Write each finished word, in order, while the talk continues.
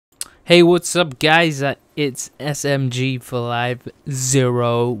Hey, what's up guys, it's SMG for Live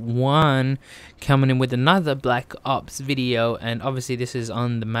 01 coming in with another Black Ops video, and obviously this is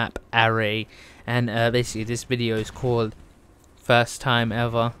on the map Array, and basically this video is called First Time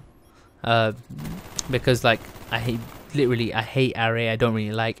Ever, because like I hate Array. I don't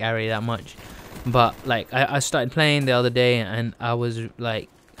really like Array that much, but like I started playing the other day and I was like,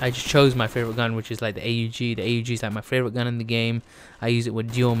 I just chose my favorite gun, which is like the AUG. The AUG is like my favorite gun in the game. I use it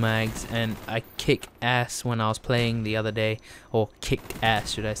with dual mags, and I kick ass when I was playing the other day, or kicked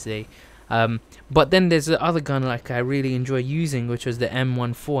ass, should I say. But then there's the other gun like I really enjoy using, which was the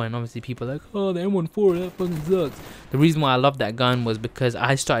M14, and obviously people are like, oh, the M14, that fucking sucks. The reason why I love that gun was because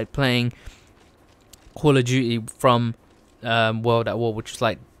I started playing Call of Duty from World at War, which was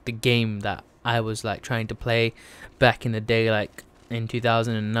like the game that I was like trying to play back in the day, like in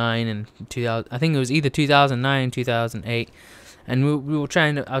 2009 and 2000. I think it was either 2009 and 2008, and we were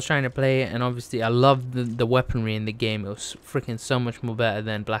trying to. I was trying to play it, and obviously I loved the weaponry in the game. It was freaking so much more better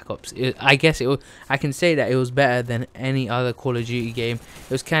than Black Ops. I guess I can say that it was better than any other Call of Duty game.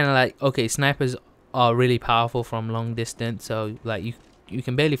 It was kind of like, okay, snipers are really powerful from long distance, so like you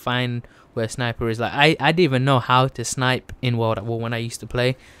can barely find where a sniper is. Like I didn't even know how to snipe in World at War when I used to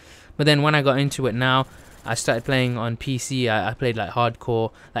play, but then when I got into it now, I started playing on PC. I played like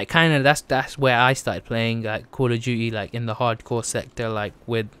hardcore, like kind of that's where I started playing like Call of Duty, like in the hardcore sector, like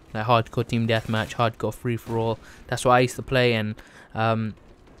with like hardcore team deathmatch, hardcore free for all. That's what I used to play, and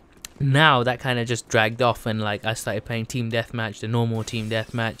now that kind of just dragged off, and like I started playing team deathmatch, the normal team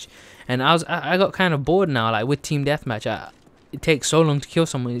deathmatch, and I got kind of bored now. Like with team deathmatch, it takes so long to kill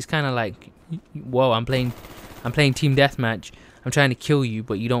someone. It's kind of like, whoa, I'm playing team deathmatch. I'm trying to kill you,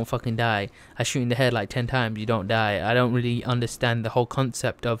 but you don't fucking die. I shoot in the head like 10 times, you don't die. I don't really understand the whole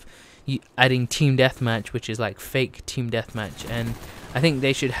concept of adding team deathmatch, which is like fake team deathmatch. And I think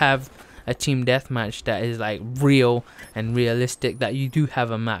they should have a team deathmatch that is like real and realistic. That you do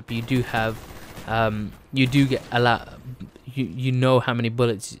have a map, you do have, you do get a lot. You know how many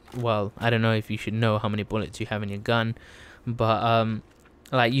bullets. Well, I don't know if you should know how many bullets you have in your gun, but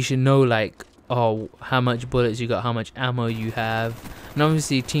like you should know like, oh, how much bullets you got, how much ammo you have. And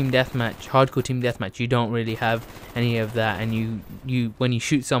obviously team deathmatch, hardcore team deathmatch, you don't really have any of that, and you when you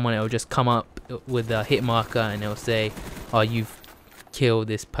shoot someone, it'll just come up with a hit marker and it'll say, oh, you've killed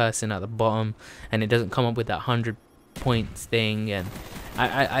this person at the bottom, and it doesn't come up with that 100 points thing. And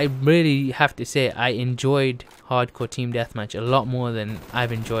I really have to say I enjoyed hardcore team deathmatch a lot more than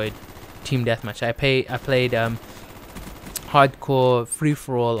I've enjoyed team deathmatch. I played hardcore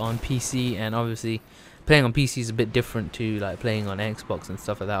free-for-all on PC, and obviously playing on PC is a bit different to like playing on Xbox and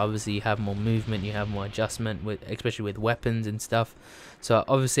stuff like that. Obviously you have more movement, you have more adjustment, especially with weapons and stuff. So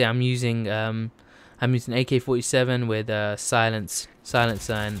obviously I'm using AK-47 with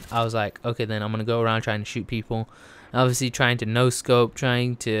silencer, and I was like, okay, then I'm gonna go around trying to shoot people, obviously trying to no scope,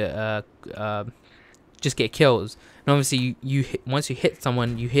 trying to just get kills. And obviously once you hit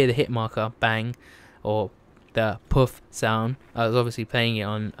someone, you hear the hit marker bang, or the puff sound. I was obviously playing it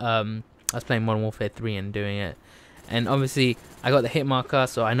on I was playing Modern Warfare 3 and doing it, and obviously I got the hit marker,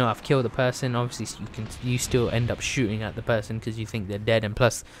 so I know I've killed the person. Obviously you still end up shooting at the person because you think they're dead, and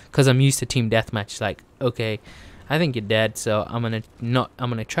plus because I'm used to team deathmatch, like, okay, I think you're dead, so I'm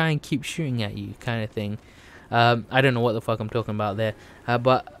gonna try and keep shooting at you, kind of thing. I don't know what the fuck I'm talking about there,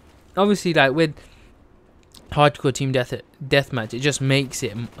 but obviously like with hardcore team deathmatch, it just makes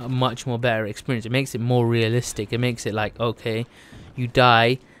it a much more better experience. It makes it more realistic. It makes it like, okay, you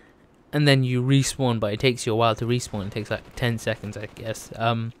die and then you respawn, but it takes you a while to respawn. It takes like 10 seconds, I guess.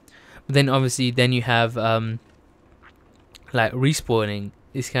 But then obviously then you have like respawning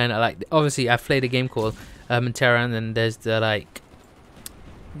is kind of like, obviously I've played a game called Terra, and then there's the like,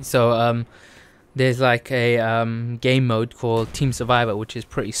 so there's like a game mode called Team Survivor, which is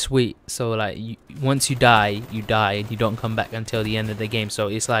pretty sweet. So like once you die, you die, and you don't come back until the end of the game. So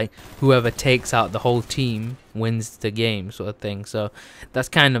it's like whoever takes out the whole team wins the game, sort of thing. So that's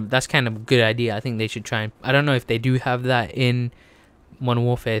kind of a good idea. I think they should try and, I don't know if they do have that in Modern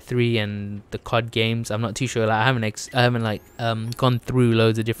Warfare 3 and the COD games. I'm not too sure. Like I haven't like gone through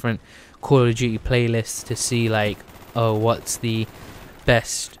loads of different Call of Duty playlists to see like, oh, what's the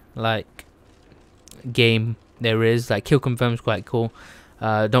best like game there is. Like Kill Confirm's quite cool.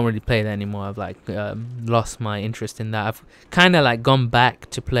 Don't really play that anymore. I've like lost my interest in that. I've kind of like gone back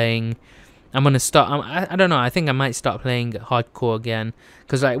to playing. I'm gonna start. I don't know. I think I might start playing hardcore again,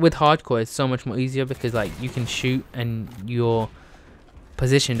 because like with hardcore it's so much more easier, because like you can shoot and your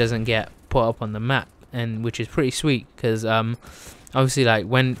position doesn't get put up on the map, and which is pretty sweet, because obviously, like,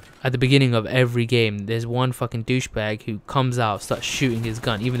 when at the beginning of every game, there's one fucking douchebag who comes out, starts shooting his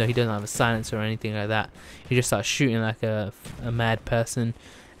gun, even though he doesn't have a silencer or anything like that. He just starts shooting like a mad person,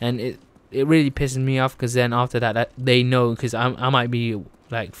 and it really pisses me off, because then after that they know, because I might be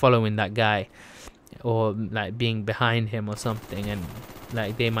like following that guy, or like being behind him or something, and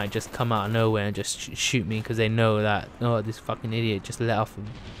like they might just come out of nowhere and just shoot me, because they know that, oh, this fucking idiot just let off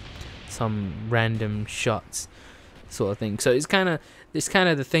some random shots, sort of thing. So it's kind of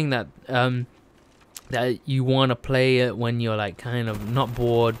the thing that that you want to play it when you're like kind of not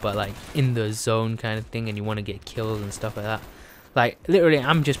bored, but like in the zone kind of thing, and you want to get kills and stuff like that. Like, literally,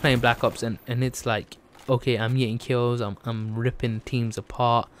 I'm just playing Black Ops, and it's like, okay, I'm getting kills, I'm ripping teams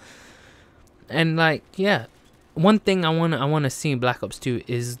apart, and like, yeah, one thing I wanna see in Black Ops 2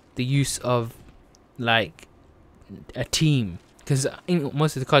 is the use of like a team, because in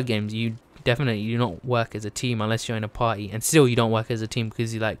most of the COD games you definitely do not work as a team unless you're in a party, and still you don't work as a team,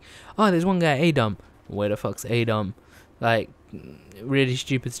 because you're like, oh, there's one guy ADOM, where the fuck's ADOM? Like, really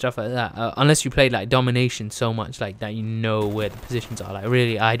stupid stuff like that, unless you play like domination so much like that you know where the positions are. Like,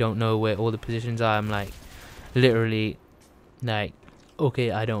 really, I don't know where all the positions are. I'm like, literally, like,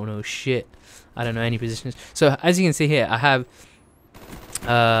 okay, I don't know shit, I don't know any positions. So as you can see here, I have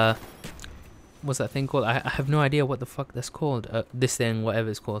what's that thing called? I have no idea what the fuck that's called, this thing, whatever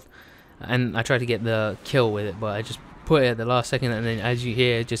it's called, and I tried to get the kill with it, but I just put it at the last second, and then as you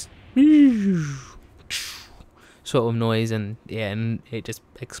hear, just sort of noise, and yeah, and it just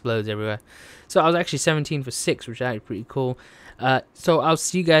explodes everywhere. So I was actually 17 for 6, which is actually pretty cool. So I'll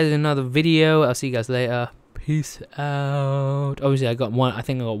see you guys in another video. I'll see you guys later. Peace out. Obviously I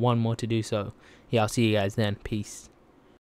think I got one more to do, so yeah, I'll see you guys then. Peace.